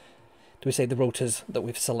 the rotors that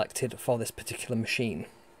we've selected for this particular machine.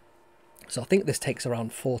 So I think this takes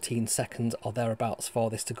around 14 seconds or thereabouts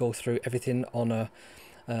for this to go through everything on a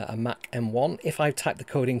Mac M1. If I've typed the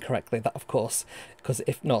code in correctly, that of course, because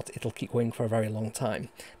if not, it'll keep going for a very long time.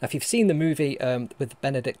 Now, if you've seen the movie with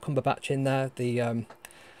Benedict Cumberbatch in there, the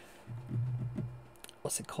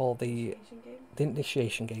what's it called, the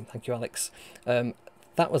Initiation Game. Thank you, Alex.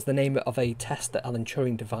 That was the name of a test that Alan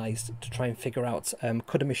Turing devised to try and figure out,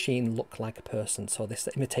 could a machine look like a person? So this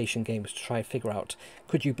imitation game was to try and figure out,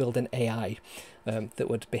 could you build an AI that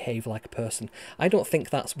would behave like a person? I don't think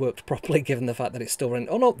that's worked properly, given the fact that it's still running.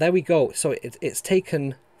 Oh no, there we go. So it's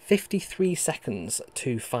taken 53 seconds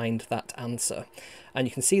to find that answer. And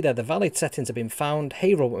you can see there the valid settings have been found.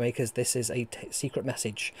 Hey, Robot Makers, this is a secret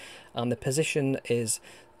message. And the position is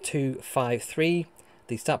 253.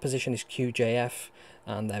 The start position is QJF.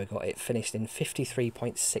 And there we go, it finished in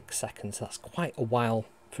 53.6 seconds. That's quite a while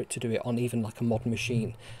for it to do it on even like a modern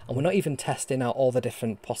machine. And we're not even testing out all the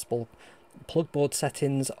different possible plugboard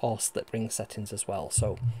settings or slip ring settings as well.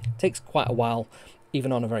 So it takes quite a while,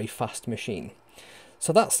 even on a very fast machine.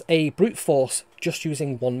 So that's a brute force just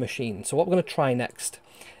using one machine. So what we're going to try next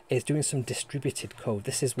is doing some distributed code.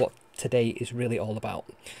 This is what today is really all about.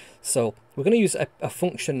 So we're going to use a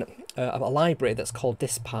function, a library that's called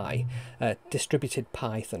dispy. Distributed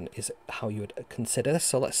Python is how you would consider this.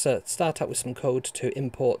 So let's start out with some code to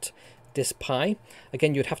import dispy.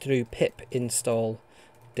 Again, you'd have to do pip install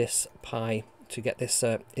dispy to get this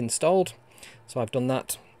installed. So I've done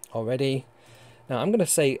that already. Now I'm going to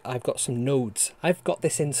say I've got some nodes. I've got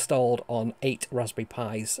this installed on 8 Raspberry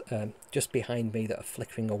Pis just behind me that are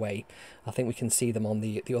flickering away. I think we can see them on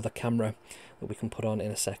the other camera that we can put on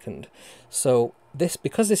in a second. So this,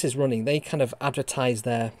 because this is running, they kind of advertise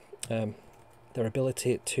their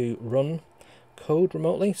ability to run code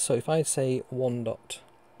remotely. So if I say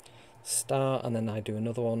 1.star and then I do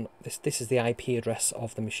another one, this is the IP address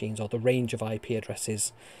of the machines, or the range of IP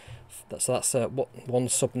addresses. So that's one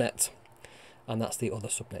subnet, and that's the other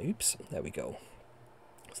subnet. Oops, there we go.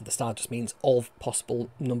 So the star just means all possible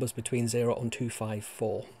numbers between 0 and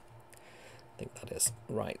 254. I think that is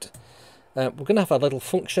right. We're going to have a little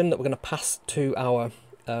function that we're going to pass to our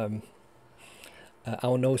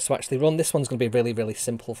nodes to actually run. This one's going to be a really, really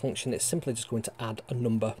simple function. It's simply just going to add a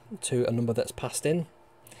number to a number that's passed in.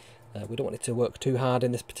 We don't want it to work too hard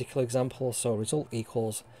in this particular example, so result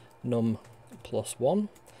equals num plus 1,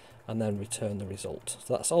 and then return the result.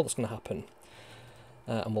 So that's all that's going to happen.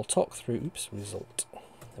 And we'll talk through, result.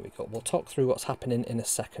 There we go. We'll talk through what's happening in a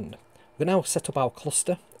second. We're now set up our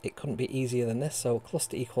cluster. It couldn't be easier than this. So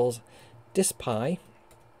cluster equals dispy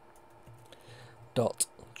dot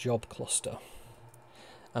job cluster.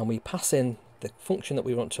 And we pass in the function that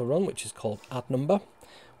we want to run, which is called add number.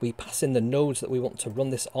 We pass in the nodes that we want to run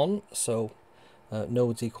this on. So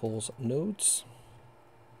nodes equals nodes.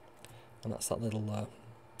 And that's that little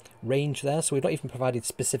range there. So we've not even provided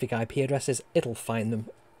specific IP addresses. It'll find them,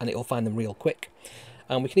 and it'll find them real quick.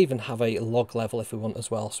 And we can even have a log level if we want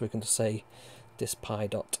as well. So we can just say dispy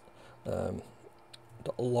dot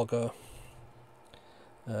logger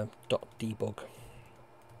dot debug. I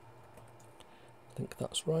think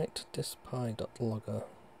that's right. Dispy dot logger.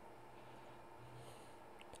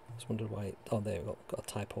 Just wondered why. Oh, there we go. Got a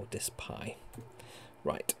typo. Dispy.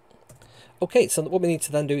 Right. Okay, so what we need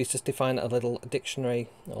to then do is just define a little dictionary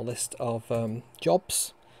or list of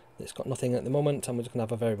jobs. It's got nothing at the moment, and we're just going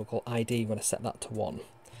to have a variable called ID. We're going to set that to 1.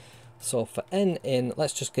 So for n in,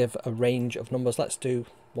 let's just give a range of numbers. Let's do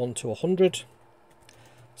 1 to 100.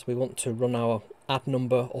 So we want to run our add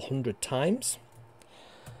number 100 times.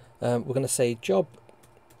 We're going to say job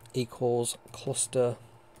equals cluster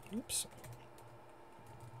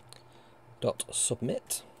dot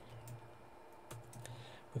submit.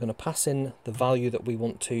 We're going to pass in the value that we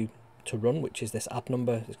want to run, which is this add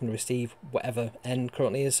number. It's going to receive whatever n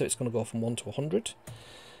currently is, so it's going to go from 1 to 100.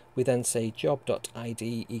 We then say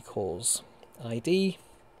job.id equals id.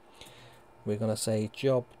 We're going to say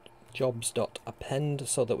jobs.append,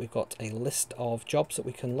 so that we've got a list of jobs that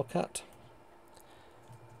we can look at.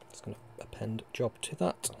 It's going to append job to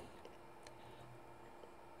that.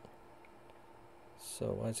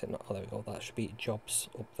 So why is it not? Oh, there we go. That should be jobs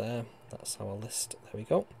up there. That's our list. There we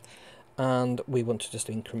go. And we want to just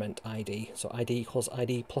increment ID. So ID equals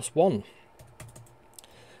ID plus 1.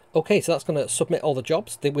 Okay, so that's going to submit all the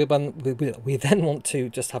jobs. We then want to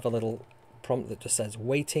just have a little prompt that just says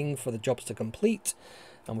waiting for the jobs to complete.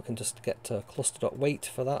 And we can just get to cluster.wait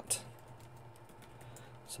for that.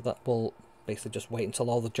 So that will basically just wait until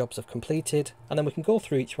all the jobs have completed. And then we can go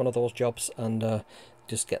through each one of those jobs and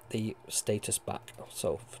just get the status back.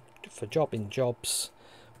 So for job in jobs,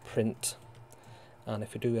 print, and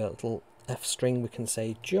if we do a little f string, we can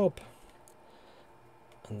say job,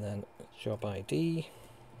 and then job ID,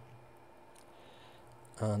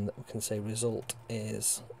 and we can say result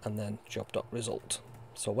is, and then job.result.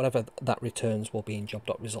 So whatever that returns will be in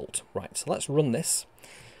job.result. Right, so let's run this,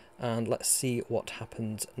 and let's see what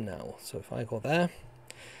happens now. So if I go there,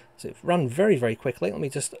 so it ran very, very quickly. Let me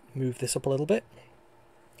just move this up a little bit.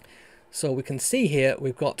 So we can see here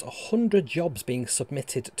we've got 100 jobs being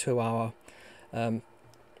submitted to our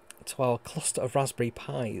cluster of Raspberry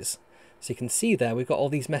Pis. So you can see there we've got all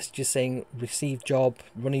these messages saying receive job,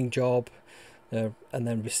 running job, and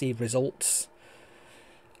then receive results.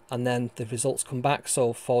 And then the results come back.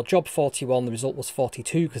 So for job 41, the result was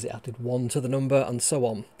 42 because it added 1 to the number, and so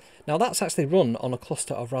on. Now that's actually run on a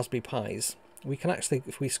cluster of Raspberry Pis. We can actually,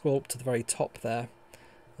 if we scroll up to the very top there,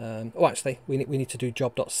 oh, actually, we need to do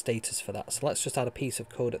job.status for that. So let's just add a piece of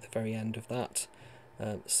code at the very end of that.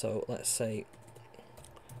 So let's say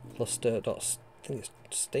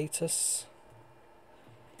cluster.status,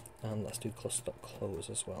 and let's do cluster.close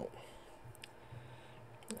as well.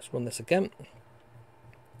 Let's run this again,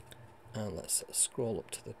 and let's scroll up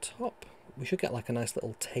to the top. We should get like a nice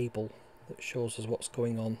little table that shows us what's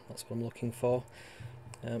going on. That's what I'm looking for.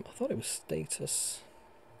 I thought it was status.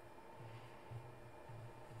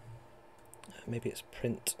 Maybe it's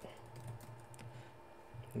print.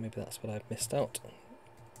 Maybe that's what I've missed out.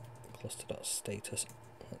 Cluster.status.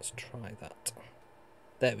 Let's try that.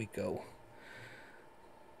 There we go.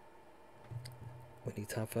 We need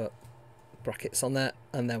to have a brackets on there,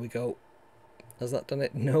 and there we go. Has that done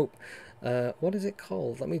it? Nope. What is it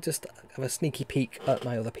called? Let me just have a sneaky peek at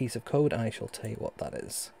my other piece of code. I shall tell you what that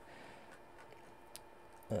is.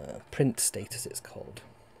 Print status it's called.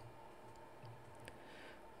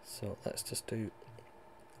 So let's just do,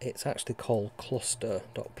 it's actually called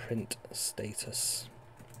cluster.print status.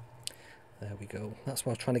 There we go. That's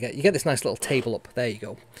what I was trying to get. You get this nice little table up. There you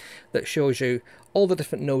go. That shows you all the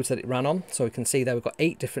different nodes that it ran on. So we can see there we've got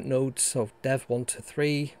 8 different nodes. So dev 1, 2,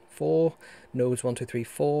 3, 4. Nodes 1, 2, 3,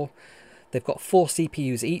 4. They've got 4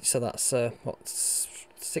 CPUs each. So that's what,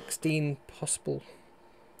 16 possible,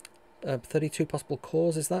 32 possible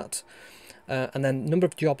cores is that. And then number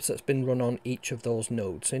of jobs that's been run on each of those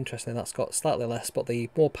nodes. So interestingly, that's got slightly less, but the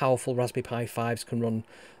more powerful Raspberry Pi 5s can run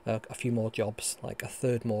a few more jobs, like a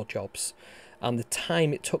third more jobs. And the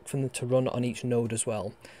time it took for them to run on each node as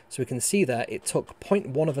well. So we can see there it took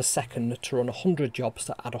 0.1 of a second to run 100 jobs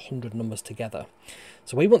to add 100 numbers together.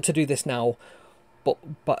 So we want to do this now, but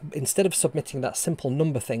instead of submitting that simple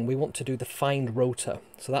number thing, we want to do the find rotor.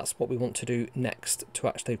 So that's what we want to do next to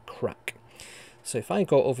actually crack. So if I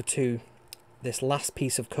go over to this last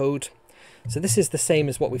piece of code, so this is the same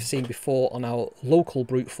as what we've seen before on our local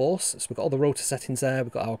brute force. So we've got all the rotor settings there,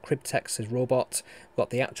 we've got our crib text as robot, we've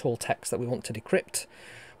got the actual text that we want to decrypt.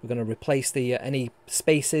 We're going to replace the any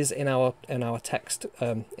spaces in our text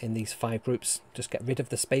in these 5 groups. Just get rid of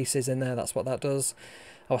the spaces in there, that's what that does.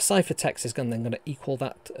 Our ciphertext is then going to equal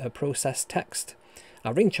that process text.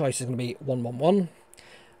 Our ring choice is going to be 111,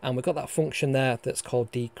 and we've got that function there that's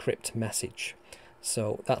called decrypt message.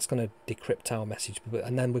 So that's going to decrypt our message.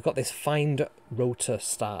 And then we've got this find rotor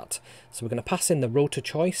start. So we're going to pass in the rotor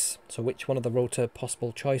choice. So which one of the rotor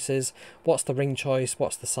possible choices, what's the ring choice,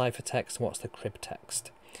 what's the ciphertext, and what's the crib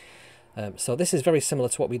text. So this is very similar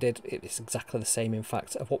to what we did. It's exactly the same, in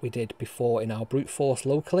fact, of what we did before in our brute force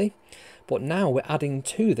locally. But now we're adding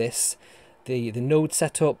to this the node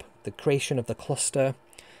setup, the creation of the cluster,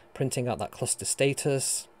 printing out that cluster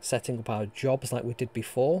status, setting up our jobs like we did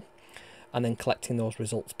before, and then collecting those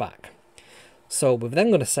results back. So we're then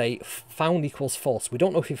going to say found equals false. We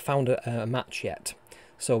don't know if we've found a match yet.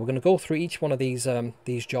 So we're going to go through each one of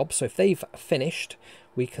these jobs. So if they've finished,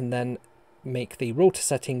 we can then make the rotor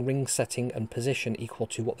setting, ring setting, and position equal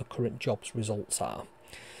to what the current job's results are.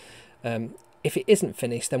 If it isn't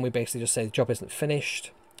finished, then we basically just say the job isn't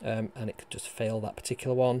finished, and it could just fail that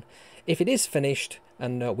particular one. If it is finished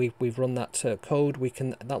and we've run that code, we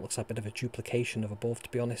can. That looks like a bit of a duplication of above, to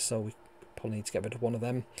be honest. So we probably need to get rid of one of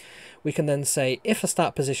them. We can then say if a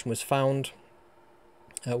start position was found,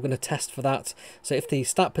 we're going to test for that. So if the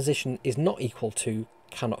start position is not equal to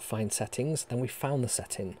cannot find settings, then we found the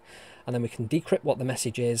setting, and then we can decrypt what the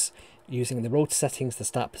message is using the rotor settings, the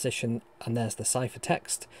start position, and there's the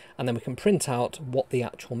ciphertext, and then we can print out what the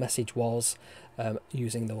actual message was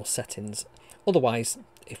using those settings. Otherwise,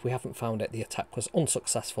 if we haven't found it, the attack was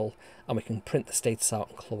unsuccessful, and we can print the status out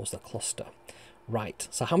and close the cluster. Right,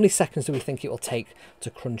 so how many seconds do we think it will take to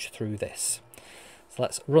crunch through this? So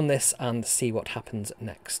let's run this and see what happens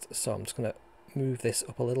next. So I'm just going to move this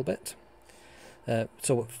up a little bit.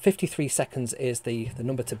 So 53 seconds is the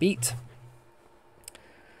number to beat,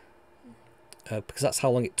 because that's how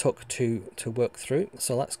long it took to work through.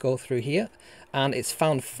 So let's go through here, and it's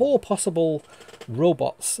found 4 possible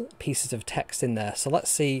robots pieces of text in there. So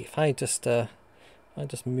let's see if I just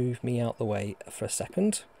move me out the way for a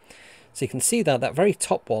second. So you can see that very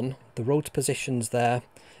top one, the rotor positions there,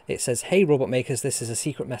 it says, "Hey robot makers, this is a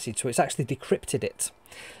secret message." So it's actually decrypted it.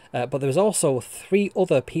 But there's also 3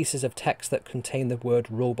 other pieces of text that contain the word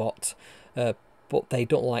robot, but they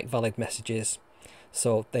don't like valid messages.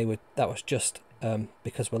 So that was just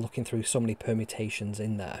because we're looking through so many permutations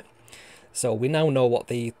in there. So we now know what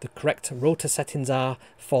the correct rotor settings are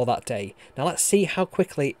for that day. Now let's see how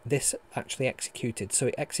quickly this actually executed. So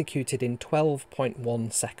it executed in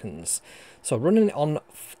 12.1 seconds. So running it on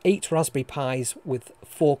 8 Raspberry Pis with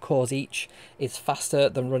 4 cores each is faster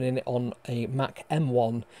than running it on a Mac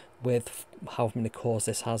M1 with how many cores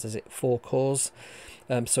this has. Is it 4 cores?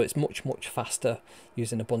 So it's much faster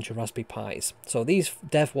using a bunch of Raspberry Pis. So these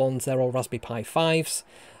dev ones, they're all Raspberry Pi 5s,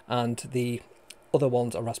 and the other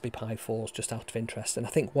ones are Raspberry Pi 4s, just out of interest. And I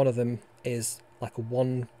think one of them is like a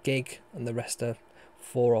 1 gig and the rest are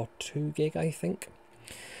 4 or 2 gig, I think.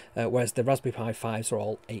 Whereas the Raspberry Pi 5s are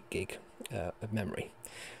all 8 gig of memory.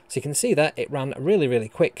 So you can see that it ran really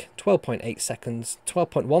quick, 12.8 seconds,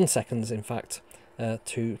 12.1 seconds in fact,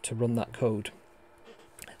 to run that code.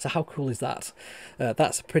 So how cool is that?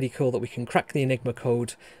 That's pretty cool that we can crack the Enigma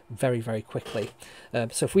code very quickly.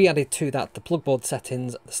 So if we added to that the plugboard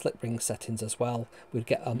settings, the slip ring settings as well, we'd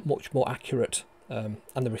get a much more accurate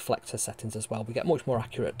and the reflector settings as well. We get much more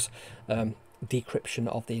accurate decryption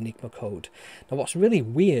of the Enigma code. Now what's really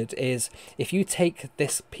weird is if you take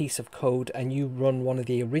this piece of code and you run one of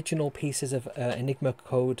the original pieces of Enigma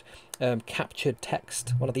code, captured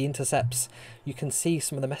text, one of the intercepts, you can see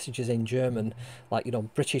some of the messages in German, like, you know,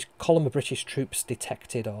 British column of British troops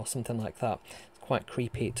detected or something like that. It's quite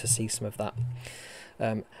creepy to see some of that.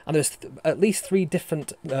 And there's at least 3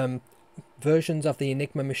 different versions of the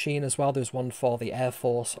Enigma machine as well. There's one for the Air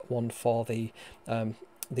Force, one for the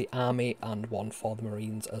Army, and one for the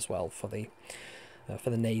Marines as well, for the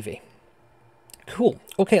Navy. Cool.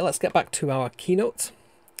 Okay, let's get back to our keynote,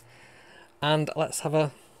 and let's have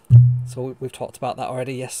a. So we've talked about that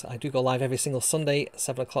already. Yes, I do go live every single Sunday at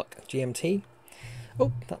 7 o'clock GMT.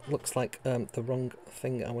 Oh, that looks like the wrong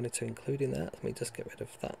thing I wanted to include in there. Let me just get rid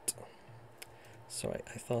of that. Sorry,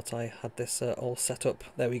 I thought I had this all set up.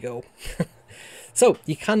 There we go. So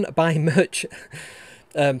you can buy merch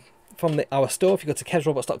from our store. If you go to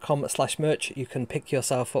kevsrobots.com/merch, you can pick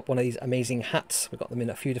yourself up one of these amazing hats. We've got them in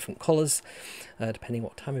a few different colours, depending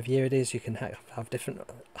what time of year it is. You can have different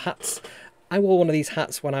hats. I wore one of these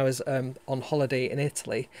hats when I was on holiday in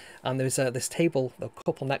Italy, and there was this table, a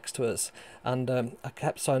couple next to us, and I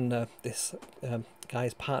kept on this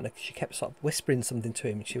guy's partner. She kept sort of whispering something to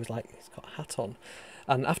him, and she was like, "He's got a hat on."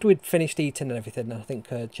 And after we'd finished eating and everything, I think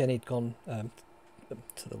Jenny'd gone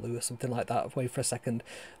to the loo or something like that, away for a second,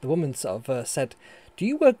 the woman sort of said, "Do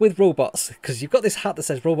you work with robots? Because you've got this hat that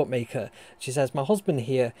says Robot Maker." She says, "My husband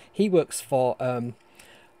here, he works for," and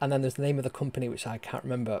then there's the name of the company, which I can't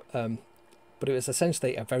remember, but it was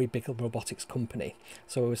essentially a very big robotics company.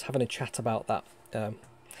 So I was having a chat about that. Can't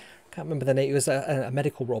remember the name. It was a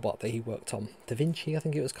medical robot that he worked on. Da Vinci, I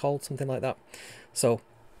think it was called, something like that. So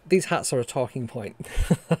these hats are a talking point.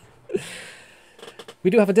 We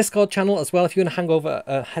do have a Discord channel as well. If you want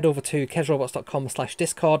to head over to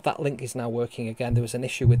kevsrobots.com/Discord. That link is now working again. There was an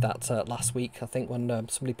issue with that last week, I think, when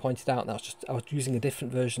somebody pointed out that I was using a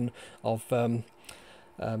different version of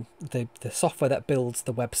the software that builds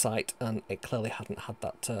the website, and it clearly hadn't had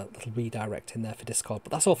that little redirect in there for Discord.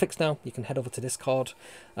 But that's all fixed now. You can head over to Discord,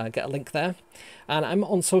 get a link there. And I'm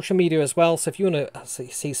on social media as well, so if you want to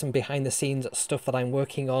see some behind the scenes stuff that I'm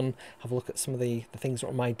working on, have a look at some of the things that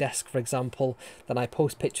are on my desk, for example, then I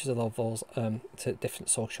post pictures of those to different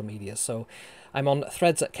social media. So I'm on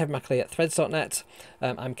Threads at Kevin McAleer at threads.net.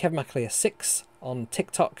 I'm Kevin McAleer 6 on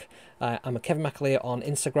TikTok. I'm a Kevin McAleer on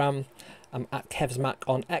Instagram. I'm at KevsMac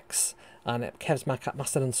on X, and at KevsMac at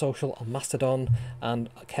Mastodon Social on Mastodon, and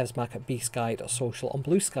KevsMac at bsky.social on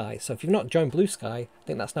Blue Sky. So if you've not joined Blue Sky, I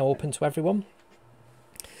think that's now open to everyone.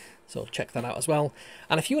 So check that out as well.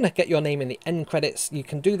 And if you want to get your name in the end credits, you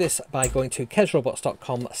can do this by going to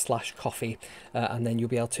kevsrobots.com/coffee, and then you'll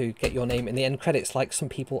be able to get your name in the end credits, like some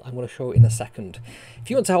people I'm going to show in a second. If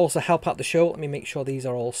you want to also help out the show, let me make sure these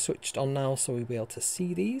are all switched on now so we'll be able to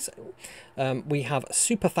see these. We have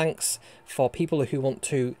super thanks for people who want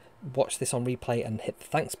to watch this on replay and hit the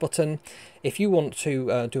thanks button. If you want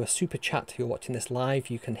to do a super chat, if you're watching this live,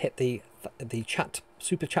 you can hit the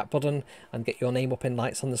super chat button and get your name up in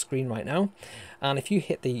lights on the screen right now. And if you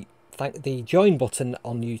hit the join button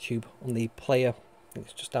on YouTube, on the player,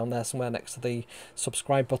 it's just down there somewhere next to the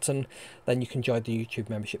subscribe button, then you can join the YouTube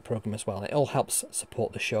membership program as well. It all helps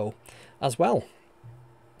support the show as well.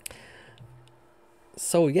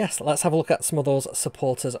 So yes, let's have a look at some of those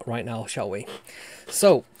supporters right now, shall we?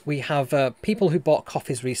 So we have people who bought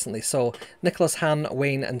coffees recently. So Nicholas Han,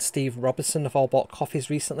 Wayne and Steve Robertson have all bought coffees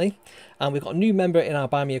recently. And we've got a new member in our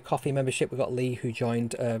Buy Me a Coffee membership. We've got Lee, who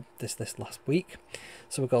joined this last week.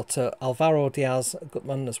 So we've got Alvaro Diaz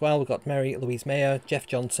Gutman as well. We've got Mary Louise Mayer, Jeff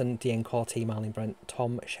Johnson, Dean Corty, Marlene Brent,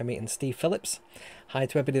 Tom Shemmy and Steve Phillips. Hi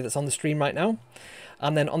to everybody that's on the stream right now.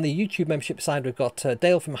 And then on the YouTube membership side, we've got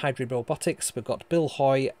Dale from Hybrid Robotics, we've got Bill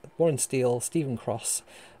Hoy, Warren Steele, Stephen Cross,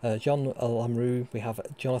 John Lamrou, we have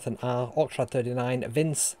Jonathan R, Orkrad39,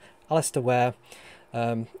 Vince, Alistair Ware,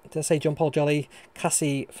 did I say John Paul Jolly,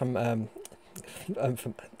 Cassie from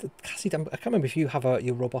Cassie, I can't remember if you have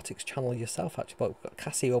your robotics channel yourself actually, but we've got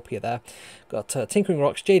Cassiopeia there. Got Tinkering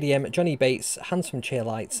Rocks, JDM, Johnny Bates, Hans from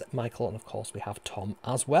Chairlights, Michael, and of course we have Tom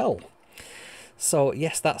as well. So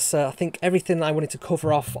yes, that's I think everything I wanted to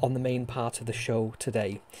cover off on the main part of the show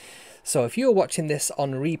today. So if you're watching this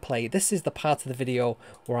on replay, this is the part of the video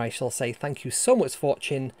where I shall say thank you so much for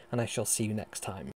watching, and I shall see you next time.